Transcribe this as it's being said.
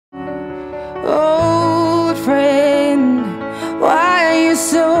friend, why are you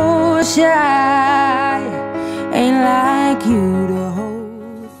so shy? Ain't like you to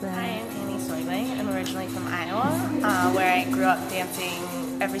hold back. Hi, I'm Saeugling. I'm originally from Iowa, where I grew up dancing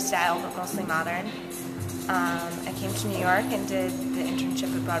every style, but mostly modern. I came to New York and did the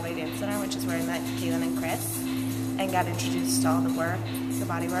internship at Broadway Dance Center, which is where I met Kaylin and Chris, and got introduced to all the work, the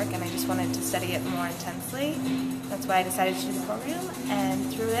body work, and I just wanted to study it more intensely. That's why I decided to do the program,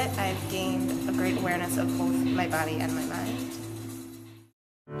 and through it I've gained a great awareness of both my body and my mind.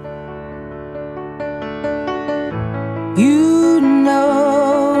 You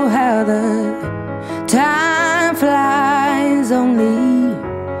know how the time flies. Only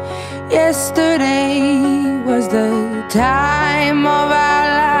yesterday was the time of our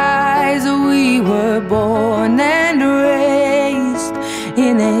lives. We were born and raised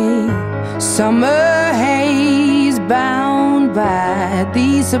in a summer haze, bound by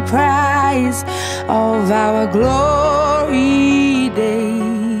the surprise of our glory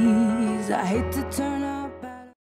days. I hate to turn